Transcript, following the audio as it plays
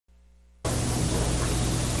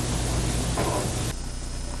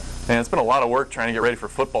Man, it's been a lot of work trying to get ready for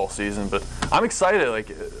football season, but I'm excited. Like,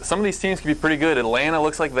 some of these teams could be pretty good. Atlanta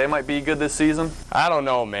looks like they might be good this season. I don't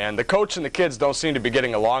know, man. The coach and the kids don't seem to be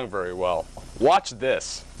getting along very well. Watch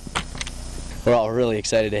this. We're all really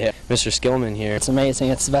excited to hit Mr. Skillman here. It's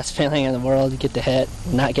amazing. It's the best feeling in the world. You get to hit,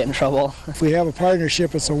 not get in trouble. If we have a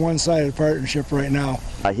partnership, it's a one-sided partnership right now.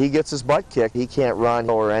 He gets his butt kicked. He can't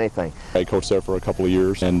run or anything. I coached there for a couple of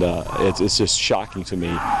years, and it's just shocking to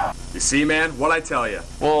me. You see, man, what'd I tell you?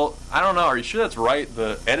 Well, I don't know. Are you sure that's right?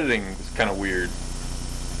 The editing is kind of weird.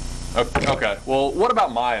 Okay. Well, what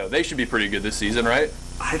about Mayo? They should be pretty good this season, right?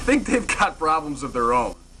 I think they've got problems of their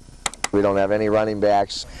own. We don't have any running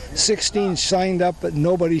backs. 16 signed up, but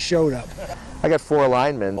nobody showed up. I got 4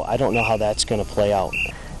 linemen. Well, I don't know how that's going to play out.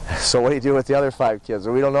 So what do you do with the other 5 kids?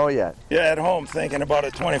 We don't know yet. You're at home thinking about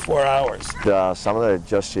it 24 hours. Some of them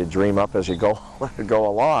just you dream up as you go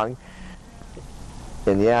along.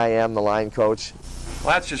 And yeah, I am the line coach.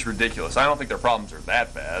 Well, that's just ridiculous. I don't think their problems are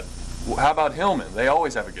that bad. Well, how about Hillman? They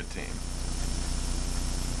always have a good team.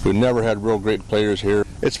 We've never had real great players here.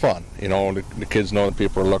 It's fun, you know. The kids know that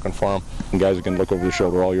people are looking for them, and guys are going to look over their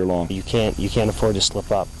shoulder all year long. You can't afford to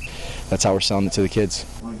slip up. That's how we're selling it to the kids.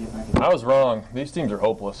 I was wrong. These teams are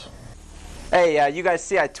hopeless. Hey, you guys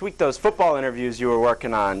see I tweaked those football interviews you were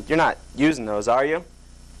working on. You're not using those, are you?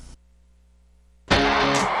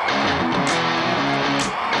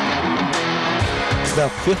 The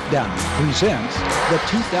Fifth Down presents the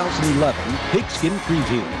 2011 Pigskin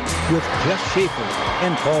Preview with Jeff Schaefer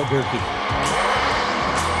and PaulRGerke.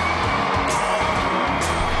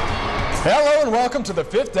 Hello and welcome to the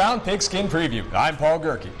Fifth Down Pigskin Preview. I'm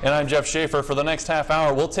PaulRGerke. And I'm Jeff Schaefer. For the next half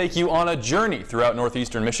hour, we'll take you on a journey throughout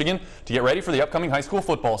northeastern Michigan to get ready for the upcoming high school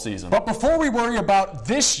football season. But before we worry about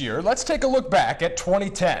this year, let's take a look back at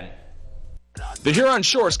 2010. The Huron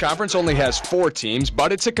Shores Conference only has 4 teams,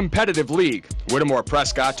 but it's a competitive league. Whittemore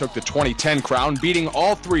Prescott took the 2010 crown, beating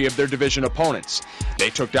all 3 of their division opponents. They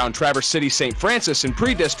took down Traverse City St. Francis in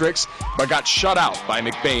pre-districts, but got shut out by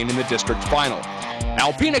McBain in the district final.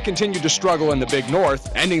 Alpena continued to struggle in the Big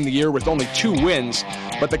North, ending the year with only 2 wins,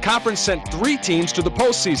 but the conference sent 3 teams to the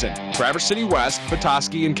postseason: Traverse City West,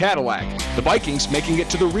 Petoskey, and Cadillac, the Vikings making it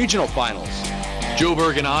to the regional finals.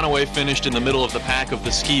 Joburg and Onaway finished in the middle of the pack of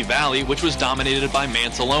the Ski Valley, which was dominated by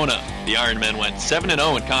Mansalona. The Ironmen went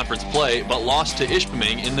 7-0 in conference play, but lost to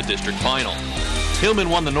Ishpeming in the district final. Hillman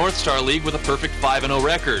won the North Star League with a perfect 5-0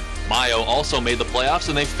 record. Mayo also made the playoffs,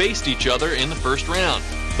 and they faced each other in the first round.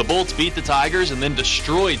 The Bolts beat the Tigers and then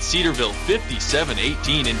destroyed Cedarville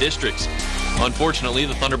 57-18 in districts. Unfortunately,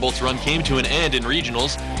 the Thunderbolts' run came to an end in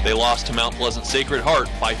regionals. They lost to Mount Pleasant Sacred Heart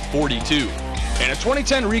by 42. And a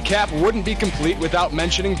 2010 recap wouldn't be complete without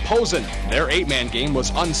mentioning Posen. Their 8-man game was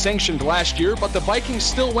unsanctioned last year, but the Vikings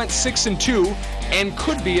still went 6-2 and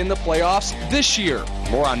could be in the playoffs this year.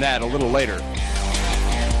 More on that a little later.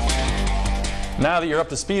 Now that you're up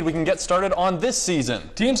to speed, we can get started on this season.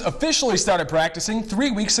 Teams officially started practicing 3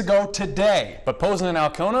 weeks ago today. But Posen and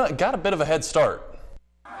Alcona got a bit of a head start.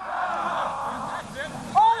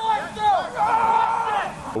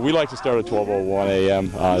 We like to start at 12:01 a.m.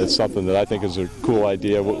 It's something that I think is a cool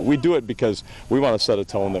idea. We do it because we want to set a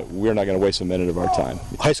tone that we're not going to waste a minute of our time.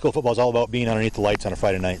 High school football is all about being underneath the lights on a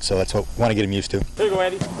Friday night, so that's what we want to get them used to. There you go,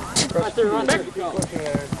 Andy.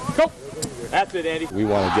 Go. That's it, Andy. We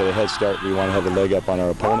want to get a head start. We want to have a leg up on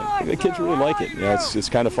our opponent. The kids really like it. You know, it's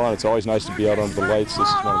kind of fun. It's always nice to be out under the lights. This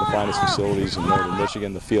is one of the finest facilities in northern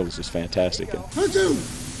Michigan. The field is just fantastic.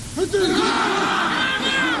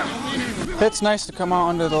 It's nice to come out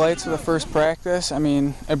under the lights for the first practice. I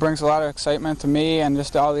mean, it brings a lot of excitement to me and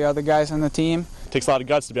just all the other guys on the team. It takes a lot of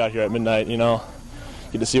guts to be out here at midnight, you know.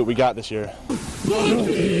 Get to see what we got this year.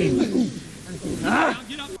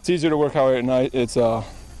 It's easier to work out here at night. It's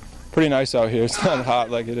pretty nice out here. It's not hot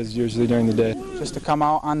like it is usually during the day. Just to come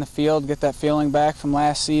out on the field, get that feeling back from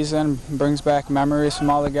last season, brings back memories from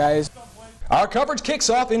all the guys. Our coverage kicks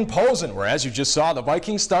off in Posen, where, as you just saw, the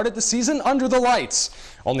Vikings started the season under the lights.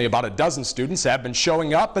 Only about a dozen students have been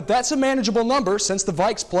showing up, but that's a manageable number since the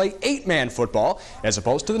Vikes play 8-man football as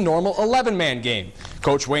opposed to the normal 11-man game.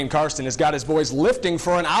 Coach Wayne Karsten has got his boys lifting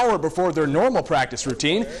for an hour before their normal practice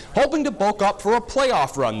routine, hoping to bulk up for a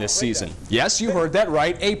playoff run this season. Yes, you heard that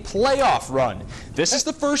right, a playoff run. This is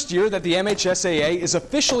the first year that the MHSAA is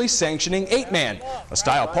officially sanctioning 8-man, a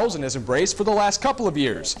style Posen has embraced for the last couple of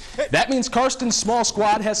years. That means Karsten's small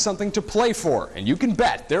squad has something to play for, and you can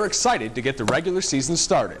bet they're excited to get the regular season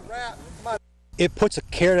started. It puts a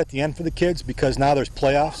carrot at the end for the kids because now there's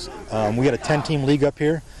playoffs. We got a 10-team league up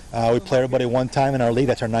here. We play everybody one time in our league.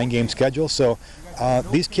 That's our 9-game schedule. So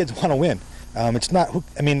these kids want to win. It's not,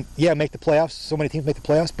 I mean, yeah, make the playoffs. So many teams make the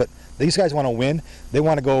playoffs, but these guys want to win. They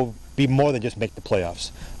want to go be more than just make the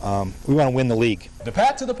playoffs. We want to win the league. The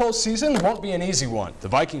path to the postseason won't be an easy one. The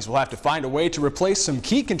Vikings will have to find a way to replace some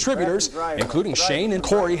key contributors, including Shane and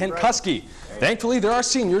Corey Henkuski. Thankfully, there are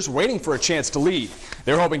seniors waiting for a chance to lead.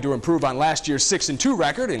 They're hoping to improve on last year's 6-2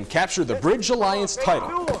 record and capture the Bridge Alliance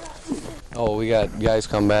title. Oh, we got guys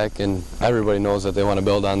come back, and everybody knows that they want to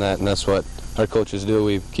build on that, and that's what our coaches do.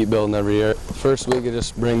 We keep building every year. First week, it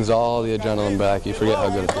just brings all the adrenaline back. You forget how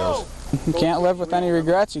good it feels. You can't live with any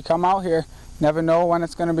regrets. You come out here, never know when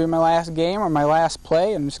it's going to be my last game or my last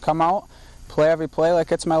play, and just come out, play every play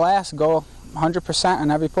like it's my last, go 100%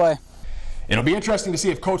 on every play. It'll be interesting to see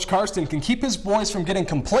if Coach Karsten can keep his boys from getting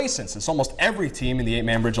complacent, since almost every team in the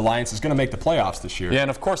 8-man Bridge Alliance is going to make the playoffs this year. Yeah, and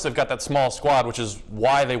of course they've got that small squad, which is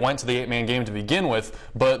why they went to the 8-man game to begin with.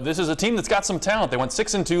 But this is a team that's got some talent. They went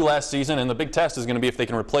 6-2 last season, and the big test is going to be if they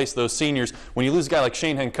can replace those seniors. When you lose a guy like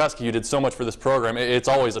Shane Henkuski, who did so much for this program, it's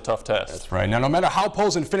always a tough test. That's right. Now, no matter how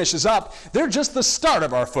Posen finishes up, they're just the start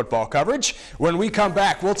of our football coverage. When we come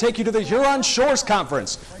back, we'll take you to the Huron Shores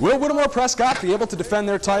Conference. Will Whittemore Prescott be able to defend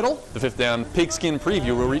their title? The Fifth Down Pigskin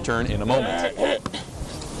preview will return in a moment.